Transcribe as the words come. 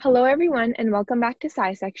Hello, everyone, and welcome back to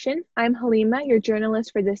Sci Section. I'm Halima, your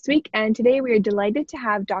journalist for this week, and today we are delighted to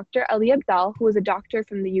have Dr. Ali Abdal, who is a doctor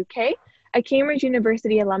from the UK, a Cambridge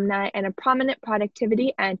University alumni, and a prominent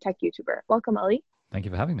productivity and tech YouTuber. Welcome, Ali. Thank you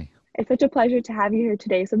for having me. It's such a pleasure to have you here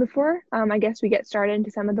today. So before, I guess we get started into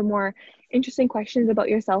some of the more interesting questions about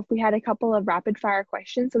yourself, we had a couple of rapid fire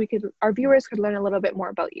questions so our viewers could learn a little bit more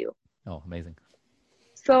about you. Oh, amazing.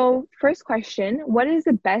 So first question, what is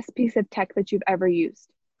the best piece of tech that you've ever used?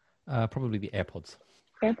 Probably the AirPods.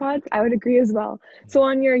 AirPods, I would agree as well. So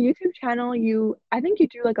on your YouTube channel, I think you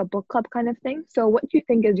do like a book club kind of thing. So what do you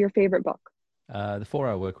think is your favorite book? The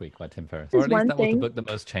 4-Hour Workweek by Tim Ferriss. Or This is at least one that was the thing. book that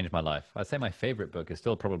most changed my life. I'd say my favorite book is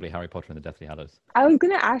still probably Harry Potter and the Deathly Hallows. I was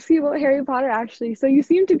gonna ask you about Harry Potter actually. So you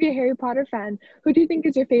seem to be a Harry Potter fan. Who do you think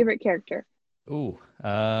is your favorite character? Ooh,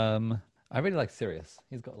 I really like Sirius.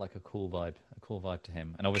 He's got like a cool vibe to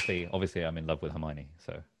him. And obviously, I'm in love with Hermione.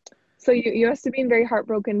 So, So you must have been very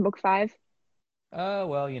heartbroken in book five.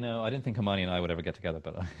 well, I didn't think Hermione and I would ever get together,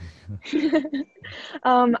 but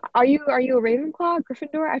Are you a Ravenclaw,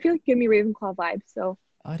 Gryffindor? I feel like you give me Ravenclaw vibes. So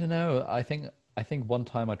I don't know. I think one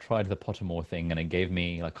time I tried the Pottermore thing and it gave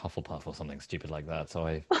me like Hufflepuff or something stupid like that.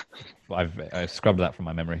 So I've scrubbed that from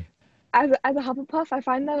my memory. as a Hufflepuff, I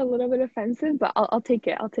find that a little bit offensive, but I'll take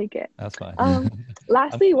it. I'll take it. That's fine. Um, I'm,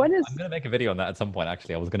 Lastly, what I'm, is I'm gonna make a video on that at some point.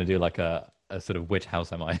 Actually, I was gonna do like a sort of which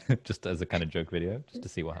house am I, just as a kind of joke video, just to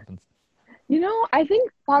see what happens. I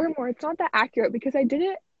think Pottermore, it's not that accurate because I did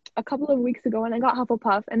it a couple of weeks ago and I got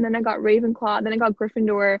Hufflepuff and then I got Ravenclaw, then I got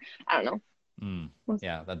Gryffindor. I don't know. Mm.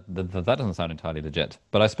 Yeah, that doesn't sound entirely legit,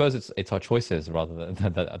 but I suppose it's our choices rather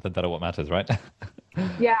than that are what matters, right?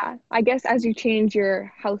 Yeah, I guess as you change,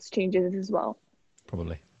 your house changes as well.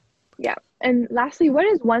 Probably. Yeah. And lastly, what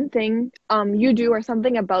is one thing you do or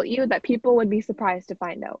something about you that people would be surprised to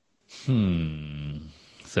find out? Hmm.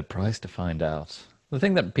 Surprised to find out. The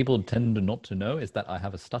thing that people tend not to know is that I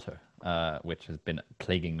have a stutter, which has been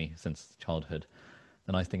plaguing me since childhood.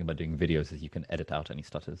 The nice thing about doing videos is you can edit out any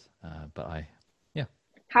stutters. Yeah.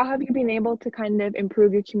 How have you been able to kind of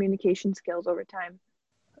improve your communication skills over time?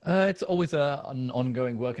 It's always an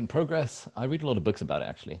ongoing work in progress. I read a lot of books about it,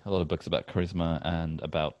 actually. A lot of books about charisma and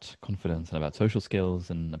about confidence and about social skills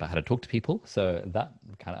and about how to talk to people. So that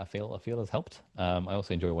kind of I feel has helped. I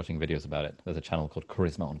also enjoy watching videos about it. There's a channel called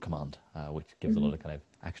Charisma on Command, which gives a Hmm. lot of kind of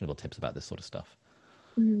actionable tips about this sort of stuff.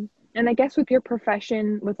 Hmm. And I guess with your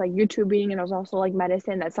profession, with like YouTubing and it was also like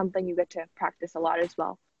medicine, that's something you get to practice a lot as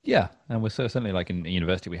well. Yeah, and we're certainly like in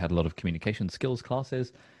university, we had a lot of communication skills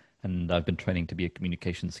classes, and I've been training to be a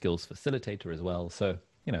communication skills facilitator as well. So,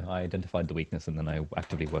 I identified the weakness and then I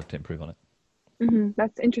actively worked to improve on it.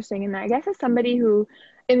 That's interesting. And I guess as somebody who,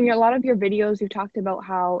 a lot of your videos, you've talked about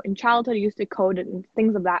how in childhood you used to code and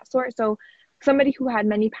things of that sort. So, somebody who had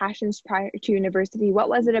many passions prior to university, what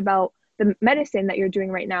was it about the medicine that you're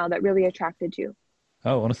doing right now that really attracted you?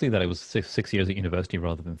 Oh, honestly, that it was six years at university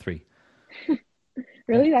rather than 3. Yeah,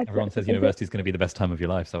 Really, that's everyone says is it? university is going to be the best time of your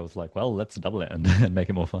life. So I was like, well, let's double it and, and make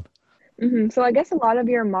it more fun. So, I guess a lot of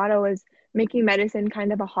your motto is making medicine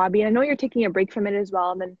kind of a hobby. And I know you're taking a break from it as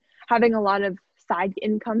well, and then having a lot of side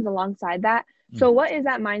incomes alongside that. Mm. So, what is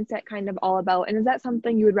that mindset kind of all about? And is that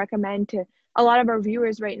something you would recommend to a lot of our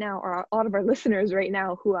viewers right now, or a lot of our listeners right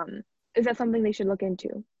now, who is that something they should look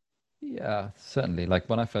into? Yeah, certainly. Like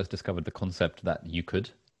when I first discovered the concept that you could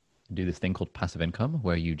do this thing called passive income,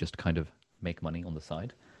 where you just kind of make money on the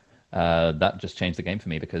side, that just changed the game for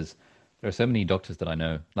me because there are so many doctors that I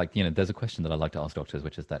know. Like, there's a question that I like to ask doctors,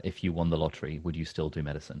 which is that if you won the lottery, would you still do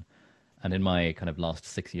medicine? And in my kind of last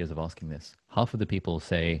 6 years of asking this, half of the people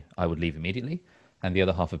say I would leave immediately, and the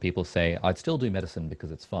other half of people say I'd still do medicine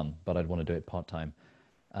because it's fun, but I'd want to do it part time.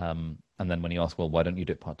 And then when you ask, well, why don't you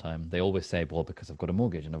do it part time? They always say, well, because I've got a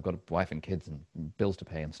mortgage and I've got a wife and kids and bills to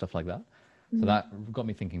pay and stuff like that. So Mhm. that got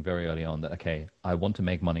me thinking very early on that, okay, I want to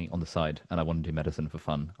make money on the side and I want to do medicine for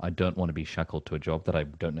fun. I don't want to be shackled to a job that I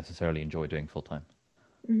don't necessarily enjoy doing full time.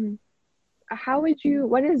 Mhm.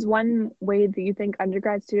 What is one way that you think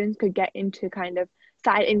undergrad students could get into kind of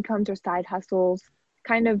side incomes or side hustles,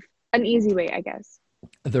 kind of an easy way, I guess?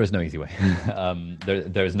 There is no easy way.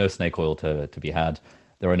 There is no snake oil to be had.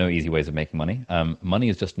 There are no easy ways of making money. Money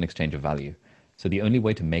is just an exchange of value. So the only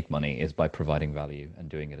way to make money is by providing value and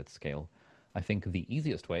doing it at scale. I think the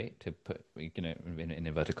easiest way to put, in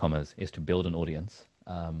inverted commas, is to build an audience.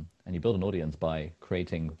 And you build an audience by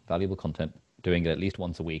creating valuable content, doing it at least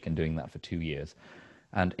once a week, and doing that for 2 years.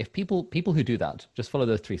 And if people who do that just follow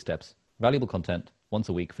those 3 steps, valuable content once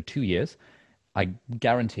a week for 2 years, I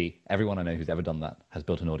guarantee everyone I know who's ever done that has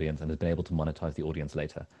built an audience and has been able to monetize the audience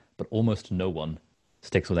later. But almost no one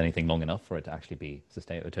sticks with anything long enough for it to actually be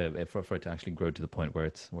sustainable, for it to actually grow to the point where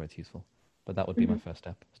it's useful. But that would be my first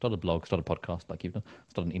step. Start a blog, start a podcast like you've done,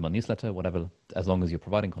 start an email newsletter, whatever, as long as you're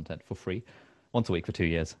providing content for free once a week for 2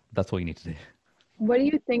 years. That's all you need to do. What do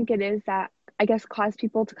you think it is that I guess cause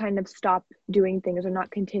people to kind of stop doing things or not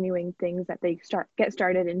continuing things that they get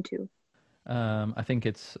started into? I think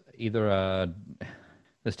it's either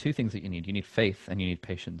there's two things that you need. You need faith and you need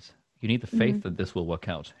patience. You need the faith that this will work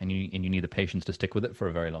out, and you need the patience to stick with it for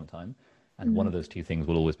a very long time. And one of those two things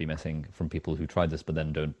will always be missing from people who tried this but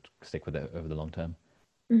then don't stick with it over the long term.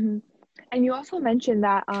 And you also mentioned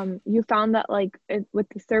that you found that like with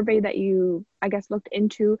the survey that you, I guess, looked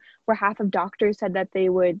into, where half of doctors said that they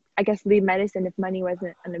would, I guess, leave medicine if money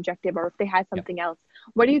wasn't an objective or if they had something else.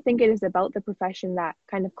 What do you think it is about the profession that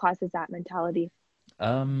kind of causes that mentality?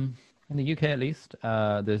 In the UK, at least,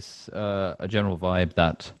 there's a general vibe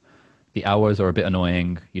that the hours are a bit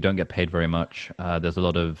annoying. You don't get paid very much. There's a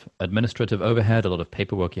lot of administrative overhead, a lot of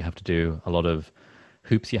paperwork you have to do, a lot of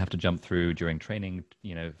hoops you have to jump through during training.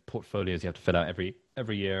 You know, portfolios you have to fill out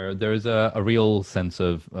every year. There is a real sense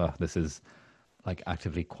of this is like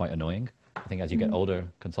actively quite annoying. I think as you get older,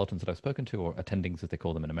 consultants that I've spoken to, or attendings as they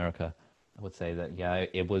call them in America, I would say that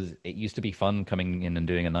it used to be fun coming in and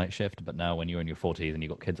doing a night shift, but now when you're in your 40s and you've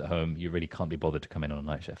got kids at home, you really can't be bothered to come in on a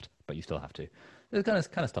night shift, but you still have to. There's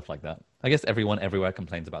kind of stuff like that. I guess everyone everywhere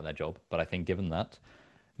complains about their job, but I think given that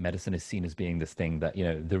medicine is seen as being this thing that, you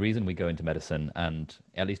know, the reason we go into medicine, and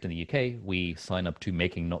at least in the UK, we sign up to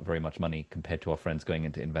making not very much money compared to our friends going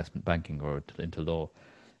into investment banking or into law,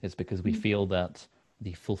 is because we feel that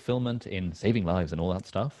the fulfillment in saving lives and all that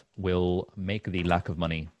stuff will make the lack of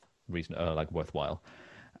money worthwhile.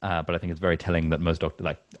 But I think it's very telling that most doctors,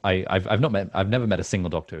 like I've never met a single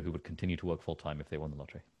doctor who would continue to work full time if they won the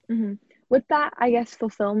lottery. With that, I guess,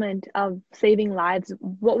 fulfillment of saving lives,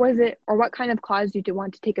 what was it, or what kind of caused you to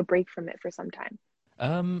want to take a break from it for some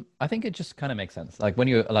time? I think it just kind of makes sense. Like when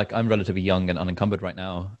you're like, I'm relatively young and unencumbered right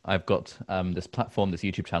now. I've got this platform, this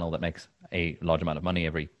YouTube channel that makes a large amount of money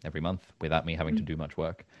every month without me having to do much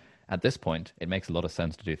work. At this point, it makes a lot of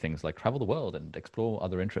sense to do things like travel the world and explore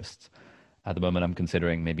other interests. At the moment, I'm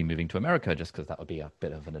considering maybe moving to America just because that would be a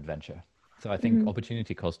bit of an adventure. So I think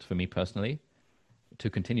opportunity cost for me personally to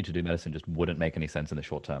continue to do medicine just wouldn't make any sense in the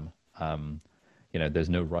short term. You know, there's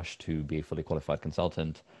no rush to be a fully qualified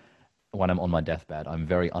consultant. When I'm on my deathbed, I'm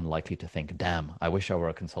very unlikely to think, damn, I wish I were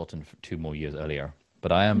a consultant for 2 more years earlier.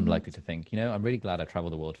 But I am likely to think, you know, I'm really glad I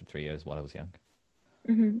traveled the world for 3 years while I was young.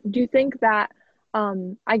 Do you think that,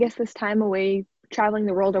 I guess, this time away, traveling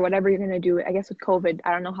the world or whatever you're going to do, I guess with COVID,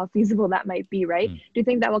 I don't know how feasible that might be, right? Do you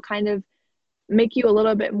think that will kind of make you a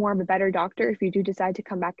little bit more of a better doctor if you do decide to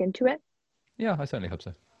come back into it? Yeah, I certainly hope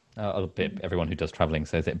so. Everyone who does traveling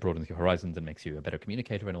says it broadens your horizons and makes you a better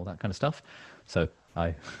communicator and all that kind of stuff. So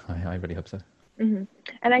I really hope so. And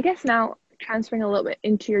I guess now transferring a little bit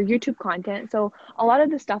into your YouTube content. So a lot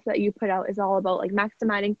of the stuff that you put out is all about like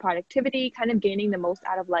maximizing productivity, kind of gaining the most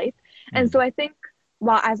out of life. And so I think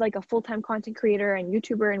while as like a full-time content creator and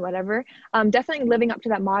YouTuber and whatever, definitely living up to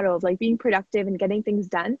that motto of like being productive and getting things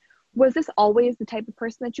done. Was this always the type of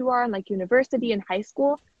person that you are in like university and high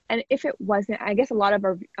school? And if it wasn't, I guess a lot of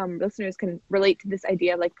our listeners can relate to this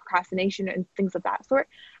idea of like procrastination and things of that sort.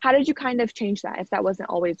 How did you kind of change that if that wasn't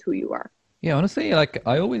always who you are? Yeah, honestly, like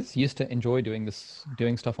I always used to enjoy doing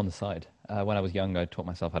stuff on the side. When I was young, I taught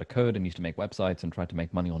myself how to code and used to make websites and tried to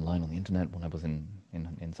make money online on the internet when I was in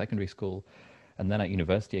secondary school. And then at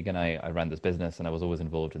university, again, I ran this business and I was always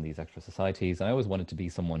involved in these extra societies. And I always wanted to be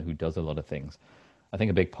someone who does a lot of things. I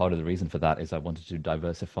think a big part of the reason for that is I wanted to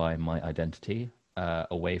diversify my identity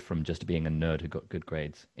away from just being a nerd who got good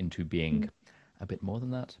grades into being a bit more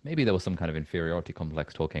than that. Maybe there was some kind of inferiority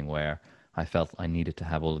complex talking where I felt I needed to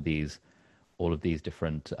have all of these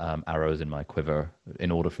different arrows in my quiver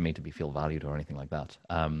in order for me to feel valued or anything like that.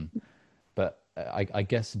 But I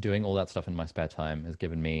guess doing all that stuff in my spare time has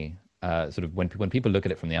given me sort of when people look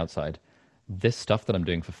at it from the outside, this stuff that I'm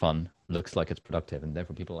doing for fun looks like it's productive, and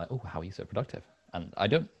therefore people are like, oh, how are you so productive? And I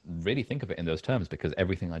don't really think of it in those terms because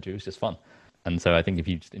everything I do is just fun. And so I think if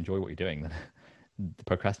you just enjoy what you're doing, then the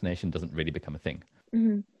procrastination doesn't really become a thing.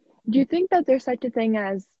 Do you think that there's such a thing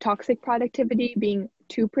as toxic productivity, being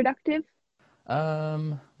too productive?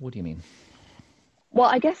 What do you mean? Well,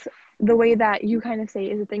 I guess the way that you kind of say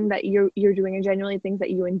is a thing that you're doing are generally things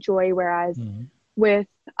that you enjoy, whereas with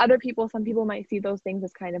other people, some people might see those things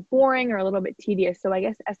as kind of boring or a little bit tedious. So I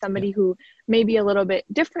guess as somebody who may be a little bit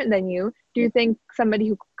different than you, do you think somebody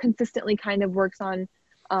who consistently kind of works on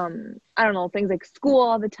I don't know, things like school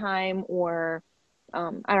all the time or,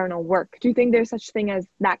 I don't know, work. Do you think there's such thing as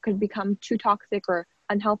that could become too toxic or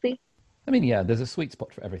unhealthy? I mean, yeah, there's a sweet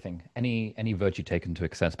spot for everything. Any virtue taken to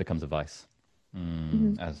excess becomes a vice,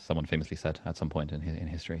 Hmm. as someone famously said at some point in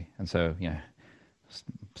history. And so,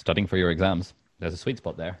 studying for your exams, there's a sweet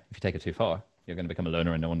spot there. If you take it too far, you're going to become a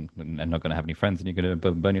loner and not going to have any friends, and you're going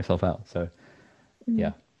to burn yourself out. So, Hmm.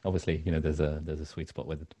 yeah, obviously, there's a sweet spot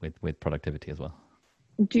with productivity as well.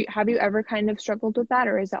 Have you ever kind of struggled with that,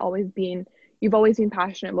 or is it always been you've always been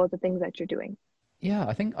passionate about the things that you're doing? Yeah,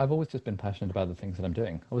 I think I've always just been passionate about the things that I'm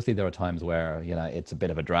doing. Obviously, there are times where, it's a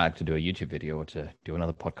bit of a drag to do a YouTube video or to do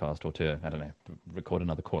another podcast or to, I don't know, record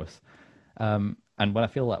another course. And when I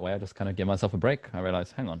feel that way, I just kind of give myself a break. I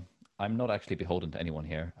realize, hang on, I'm not actually beholden to anyone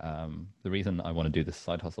here. The reason I want to do this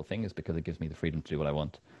side hustle thing is because it gives me the freedom to do what I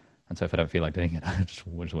want. And so if I don't feel like doing it, I just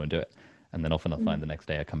won't do it. And then often I'll find the next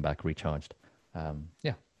day I come back recharged.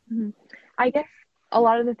 Yeah. Mm-hmm. I guess a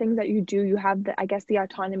lot of the things that you do, you have the, I guess, the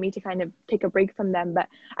autonomy to kind of take a break from them. But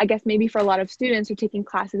I guess maybe for a lot of students who are taking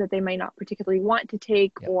classes that they might not particularly want to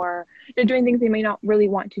take, Yeah. or they're doing things they may not really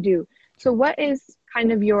want to do. So Sure. what is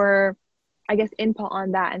kind of your, I guess, input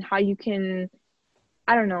on that and how you can,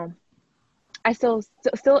 I don't know, I still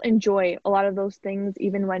enjoy a lot of those things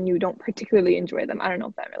even when you don't particularly enjoy them. I don't know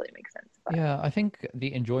if that really makes sense, but Yeah, I think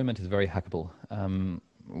the enjoyment is very hackable.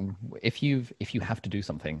 If you have to do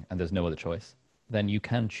something and there's no other choice, then you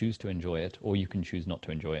can choose to enjoy it or you can choose not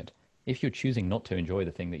to enjoy it. If you're choosing not to enjoy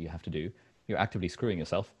the thing that you have to do, you're actively screwing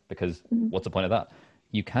yourself because mhm. what's the point of that?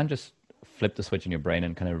 You can just flip the switch in your brain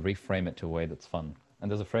and kind of reframe it to a way that's fun.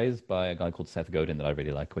 And there's a phrase by a guy called Seth Godin that I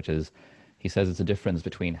really like, which is he says it's a difference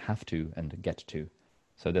between have to and get to.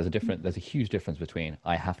 So there's a huge difference between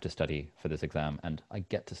I have to study for this exam and I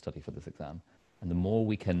get to study for this exam. And the more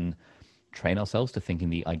we can train ourselves to think in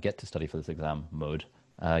the I get to study for this exam mode,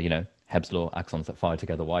 Hebb's law, axons that fire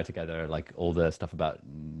together, wire together, like all the stuff about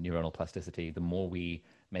neuronal plasticity, the more we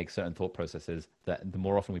make certain thought processes, that the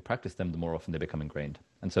more often we practice them, the more often they become ingrained.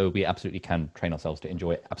 And so we absolutely can train ourselves to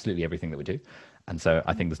enjoy absolutely everything that we do. And so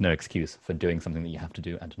I think there's no excuse for doing something that you have to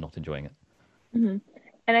do and not enjoying it. Hmm.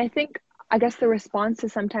 And I think, I guess the response to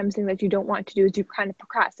sometimes things that you don't want to do is you kind of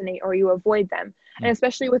procrastinate or you avoid them. And Mm.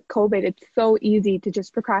 especially with COVID, it's so easy to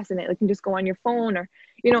just procrastinate. Like you can just go on your phone or,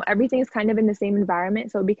 everything is kind of in the same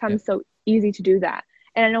environment. So it Yeah. becomes so easy to do that.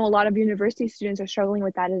 And I know a lot of university students are struggling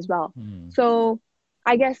with that as well. Mm. So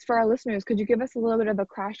I guess for our listeners, could you give us a little bit of a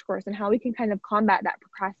crash course on how we can kind of combat that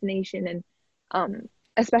procrastination and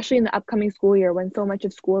especially in the upcoming school year when so much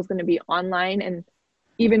of school is going to be online and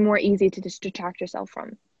even more easy to just detract yourself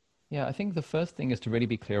from. Yeah, I think the first thing is to really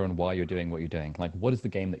be clear on why you're doing what you're doing. Like, what is the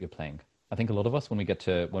game that you're playing? I think a lot of us, when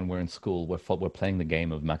we're in school, we're playing the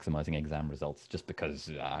game of maximizing exam results just because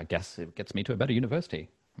I guess it gets me to a better university.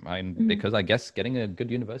 Right? Hmm. Because I guess getting a good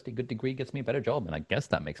university, good degree gets me a better job, and I guess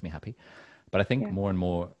that makes me happy. But I think Yeah. more and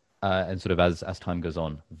more, and sort of as time goes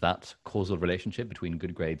on, that causal relationship between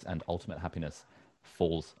good grades and ultimate happiness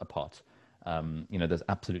falls apart. There's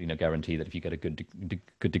absolutely no guarantee that if you get a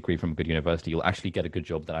good degree from a good university, you'll actually get a good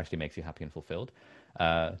job that actually makes you happy and fulfilled.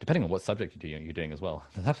 Depending on what subject you're doing as well.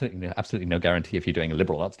 There's absolutely no guarantee if you're doing a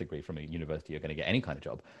liberal arts degree from a university, you're going to get any kind of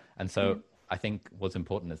job. And Yeah. so I think what's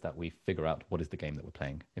important is that we figure out what is the game that we're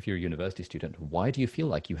playing. If you're a university student, why do you feel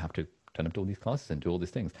like you have to turn up to all these classes and do all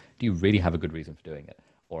these things? Do you really have a good reason for doing it?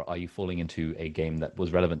 Or are you falling into a game that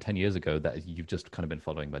was relevant 10 years ago that you've just kind of been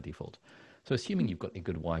following by default? So assuming you've got a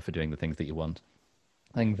good why for doing the things that you want,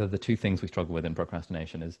 I think that the two things we struggle with in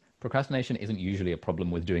procrastination is procrastination isn't usually a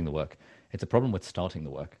problem with doing the work. It's a problem with starting the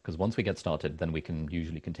work because once we get started, then we can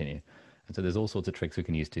usually continue. And so there's all sorts of tricks we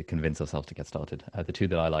can use to convince ourselves to get started. The two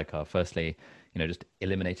that I like are firstly, just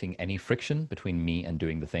eliminating any friction between me and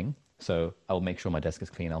doing the thing. So I'll make sure my desk is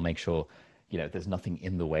clean. I'll make sure, there's nothing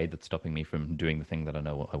in the way that's stopping me from doing the thing that I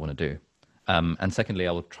know what I want to do. And secondly,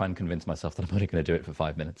 I will try and convince myself that I'm only going to do it for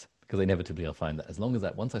 5 minutes because inevitably I'll find that as long as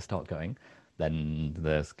once I start going, then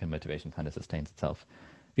the motivation kind of sustains itself.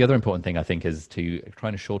 The other important thing I think is to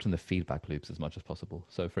try to shorten the feedback loops as much as possible.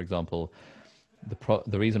 So, for example,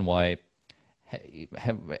 the reason why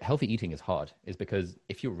healthy eating is hard is because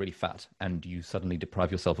if you're really fat and you suddenly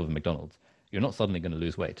deprive yourself of a McDonald's, you're not suddenly going to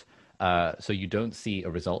lose weight. So you don't see a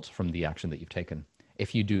result from the action that you've taken.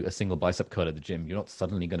 If you do a single bicep curl at the gym, you're not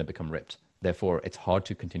suddenly going to become ripped. Therefore, it's hard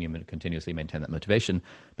to continuously maintain that motivation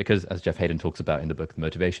because, as Jeff Hayden talks about in the book, The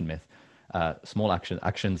Motivation Myth, small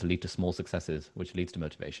actions lead to small successes, which leads to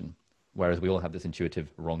motivation. Whereas we all have this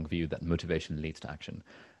intuitive wrong view that motivation leads to action.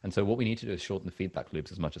 And so what we need to do is shorten the feedback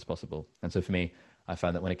loops as much as possible. And so for me, I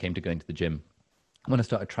found that when it came to going to the gym, when I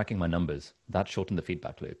started tracking my numbers, that shortened the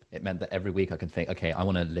feedback loop. It meant that every week I can think, okay, I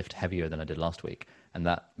want to lift heavier than I did last week. And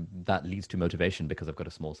that leads to motivation because I've got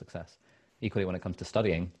a small success. Equally, when it comes to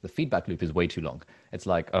studying, the feedback loop is way too long. It's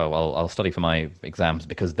like, oh, well, I'll study for my exams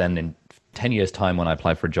because then in 10 years' time, when I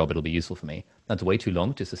apply for a job, it'll be useful for me. That's way too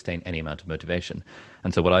long to sustain any amount of motivation.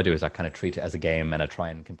 And so what I do is I kind of treat it as a game, and I try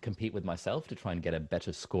and compete with myself to try and get a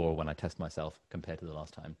better score when I test myself compared to the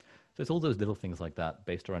last time. So it's all those little things like that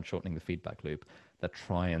based around shortening the feedback loop that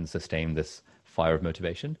try and sustain this fire of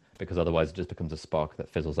motivation, because otherwise it just becomes a spark that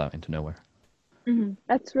fizzles out into nowhere.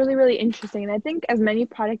 That's really, really interesting. And I think as many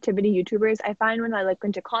productivity YouTubers, I find when I look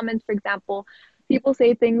into comments, for example, people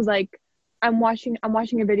say things like, I'm watching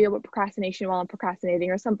a video about procrastination while I'm procrastinating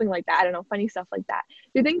or something like that. I don't know, funny stuff like that.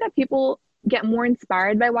 Do you think that people get more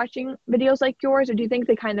inspired by watching videos like yours, or do you think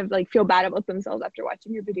they kind of like feel bad about themselves after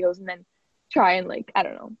watching your videos and then try and like, I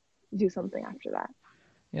don't know, do something after that?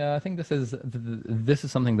 Yeah, I think this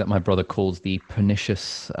is something that my brother calls the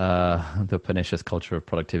pernicious culture of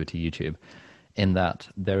productivity YouTube, in that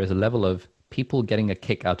there is a level of people getting a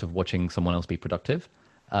kick out of watching someone else be productive.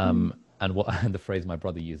 And what and the phrase my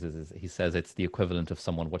brother uses is, he says it's the equivalent of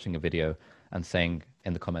someone watching a video and saying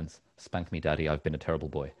in the comments, "Spank me, daddy, I've been a terrible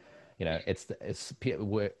boy." You know,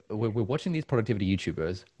 we're watching these productivity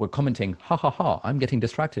YouTubers. We're commenting, "Ha ha ha! I'm getting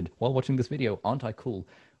distracted while watching this video. Aren't I cool?"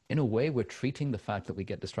 In a way, we're treating the fact that we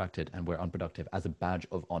get distracted and we're unproductive as a badge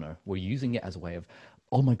of honor. We're using it as a way of,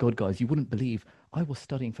 "Oh my God, guys, you wouldn't believe I was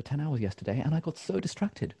studying for 10 hours yesterday and I got so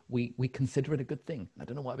distracted." We consider it a good thing. I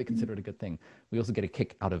don't know why we consider it a good thing. We also get a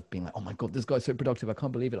kick out of being like, "Oh my God, this guy's so productive. I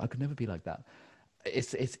can't believe it. I could never be like that."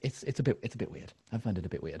 It's a bit weird. I find it a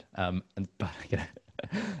bit weird. But yeah,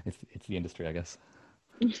 it's the industry, I guess.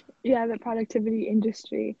 Yeah, the productivity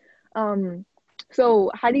industry. Um,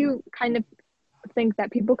 so how do you kind of think that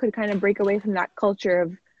people could kind of break away from that culture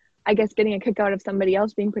of, I guess, getting a kick out of somebody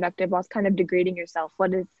else being productive whilst kind of degrading yourself?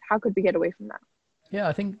 How could we get away from that? Yeah,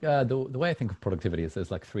 I think the way I think of productivity is there's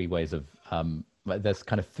like three ways of there's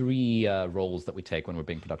kind of three roles that we take when we're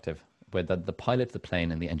being productive. We're the pilot, the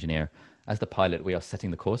plane, and the engineer. As the pilot, we are setting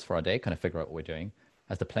the course for our day, kind of figure out what we're doing.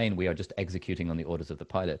 As the plane, we are just executing on the orders of the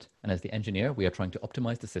pilot. And as the engineer, we are trying to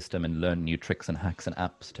optimize the system and learn new tricks and hacks and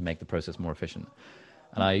apps to make the process more efficient.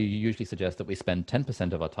 And I usually suggest that we spend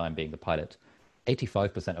 10% of our time being the pilot,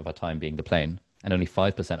 85% of our time being the plane, and only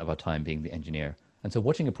 5% of our time being the engineer. And so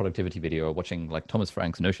watching a productivity video or watching like Thomas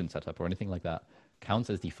Frank's Notion setup or anything like that counts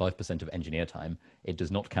as the 5% of engineer time. It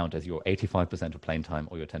does not count as your 85% of plane time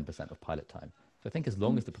or your 10% of pilot time. So I think as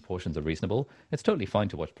long as the proportions are reasonable, it's totally fine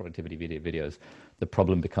to watch productivity videos. The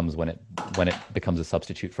problem becomes when it becomes a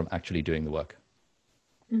substitute from actually doing the work.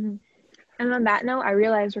 Mm-hmm. And on that note, I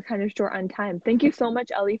realize we're kind of short on time. Thank you so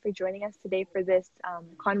much, Ellie, for joining us today for this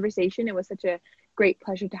conversation. It was such a great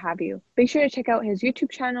pleasure to have you. Be sure to check out his YouTube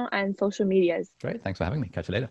channel and social medias. Great. Thanks for having me. Catch you later.